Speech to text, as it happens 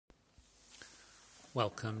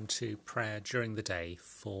Welcome to prayer during the day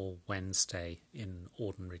for Wednesday in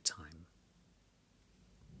Ordinary Time.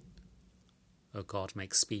 O God,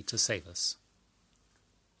 make speed to save us.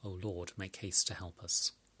 O Lord, make haste to help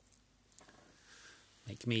us.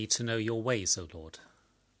 Make me to know your ways, O Lord,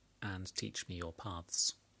 and teach me your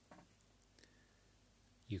paths.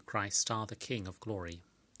 You, Christ, are the King of glory,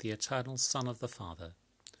 the eternal Son of the Father.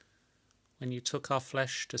 When you took our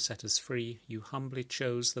flesh to set us free, you humbly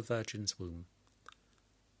chose the Virgin's womb.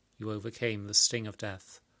 You overcame the sting of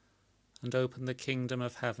death and opened the kingdom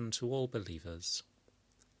of heaven to all believers.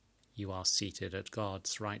 You are seated at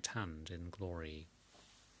God's right hand in glory.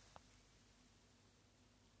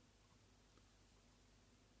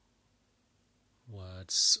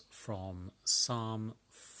 Words from Psalm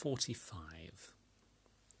 45.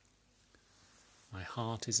 My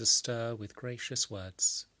heart is astir with gracious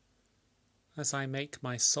words. As I make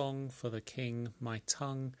my song for the King, my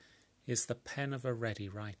tongue is the pen of a ready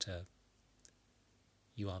writer.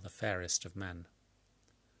 You are the fairest of men.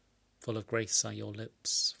 Full of grace are your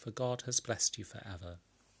lips, for God has blessed you forever.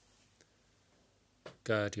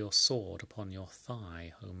 Gird your sword upon your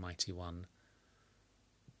thigh, O mighty one.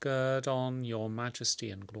 Gird on your majesty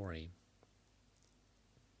and glory.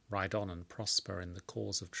 Ride on and prosper in the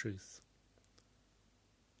cause of truth,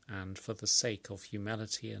 and for the sake of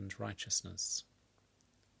humility and righteousness.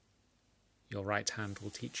 Your right hand will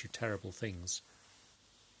teach you terrible things.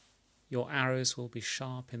 Your arrows will be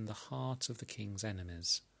sharp in the heart of the king's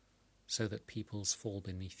enemies, so that peoples fall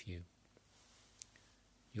beneath you.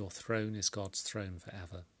 Your throne is God's throne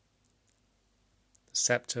forever. The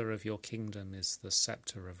sceptre of your kingdom is the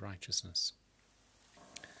sceptre of righteousness.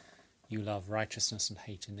 You love righteousness and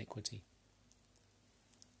hate iniquity.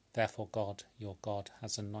 Therefore God, your God,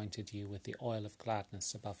 has anointed you with the oil of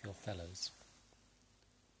gladness above your fellows.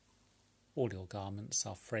 All your garments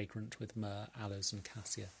are fragrant with myrrh, aloes and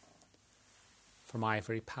cassia. From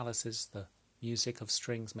ivory palaces the music of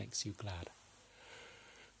strings makes you glad.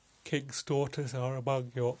 King's daughters are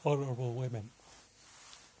among your honourable women.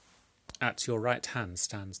 At your right hand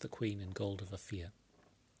stands the queen in gold of Ophir.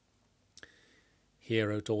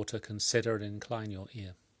 Hear, O daughter, consider and incline your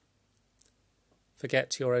ear.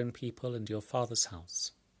 Forget your own people and your father's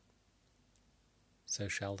house. So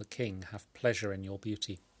shall the king have pleasure in your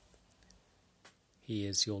beauty. He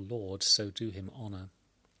is your Lord, so do him honour.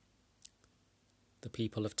 The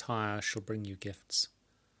people of Tyre shall bring you gifts.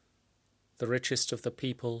 The richest of the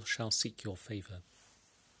people shall seek your favour.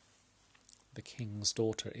 The king's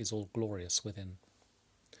daughter is all glorious within.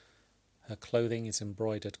 Her clothing is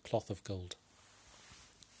embroidered cloth of gold.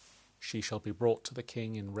 She shall be brought to the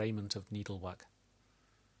king in raiment of needlework.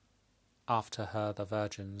 After her the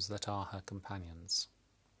virgins that are her companions.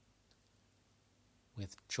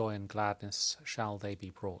 With joy and gladness shall they be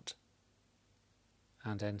brought,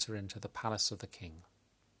 and enter into the palace of the king.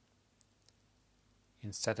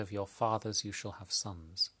 Instead of your fathers you shall have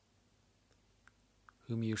sons,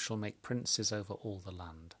 whom you shall make princes over all the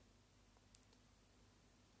land.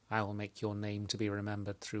 I will make your name to be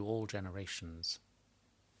remembered through all generations.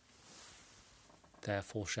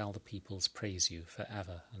 Therefore shall the peoples praise you for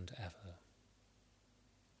ever and ever.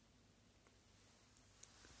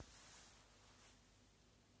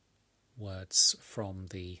 Words from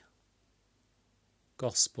the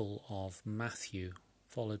Gospel of Matthew,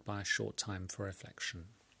 followed by a short time for reflection.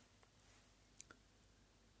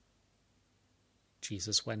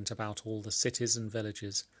 Jesus went about all the cities and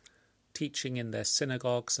villages, teaching in their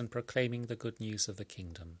synagogues and proclaiming the good news of the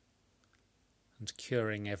kingdom, and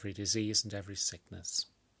curing every disease and every sickness.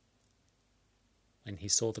 When he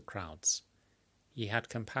saw the crowds, he had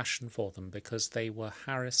compassion for them, because they were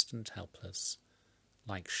harassed and helpless,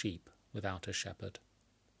 like sheep without a shepherd.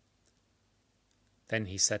 Then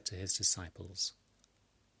he said to his disciples,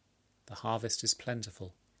 "The harvest is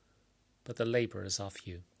plentiful, but the labourers are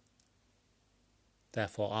few.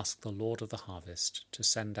 Therefore ask the Lord of the harvest to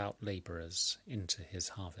send out labourers into his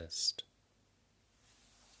harvest."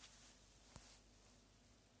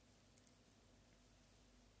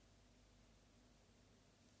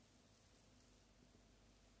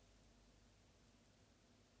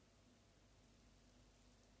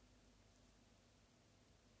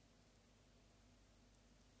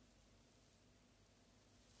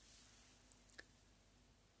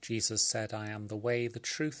 Jesus said, "I am the way, the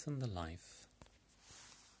truth and the life.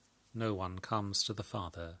 No one comes to the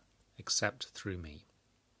Father except through me."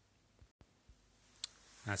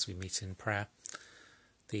 As we meet in prayer,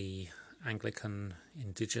 the Anglican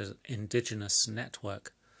Indigenous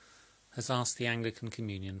Network has asked the Anglican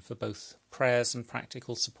Communion for both prayers and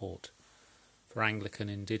practical support for Anglican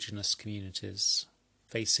Indigenous communities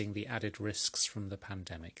facing the added risks from the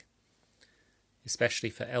pandemic, especially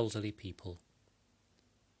for elderly people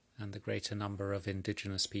and the greater number of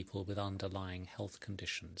Indigenous people with underlying health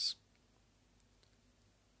conditions.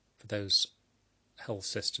 For those health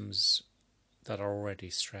systems that are already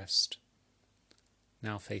stressed,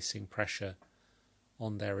 now facing pressure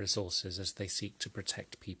on their resources as they seek to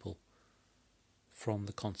protect people from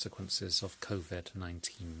the consequences of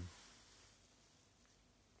COVID-19.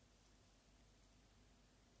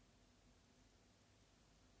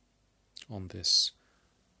 On this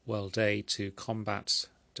World Day to combat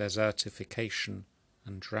desertification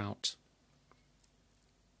and drought,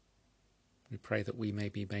 we pray that we may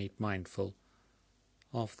be made mindful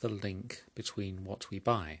of the link between what we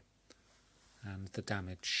buy and the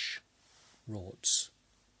damage wrought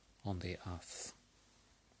on the earth.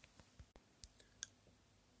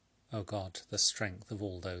 O God, the strength of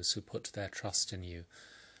all those who put their trust in you,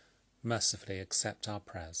 mercifully accept our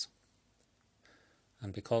prayers.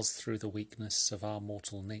 And because through the weakness of our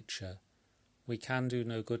mortal nature we can do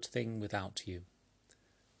no good thing without you,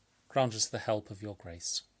 grant us the help of your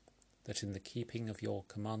grace, that in the keeping of your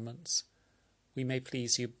commandments we may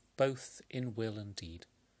please you both in will and deed,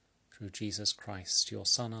 through Jesus Christ, your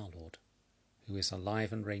Son, our Lord, who is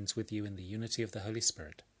alive and reigns with you in the unity of the Holy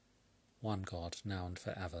Spirit, one God, now and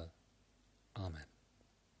forever. Amen.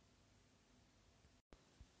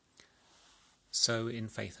 So in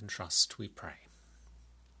faith and trust we pray.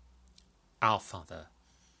 Our Father,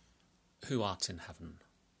 who art in heaven,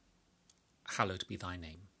 hallowed be thy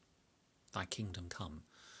name. Thy kingdom come,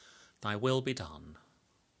 thy will be done,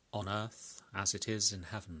 on earth as it is in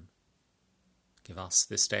heaven. Give us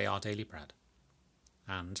this day our daily bread,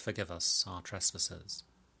 and forgive us our trespasses,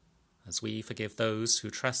 as we forgive those who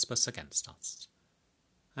trespass against us.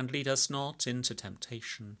 And lead us not into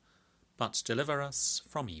temptation, but deliver us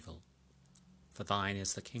from evil. For thine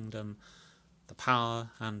is the kingdom, the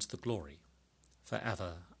power, and the glory, for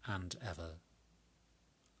ever and ever.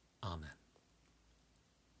 Amen.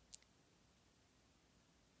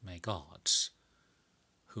 May God,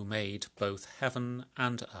 who made both heaven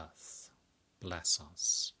and earth, bless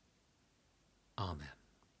us. Amen.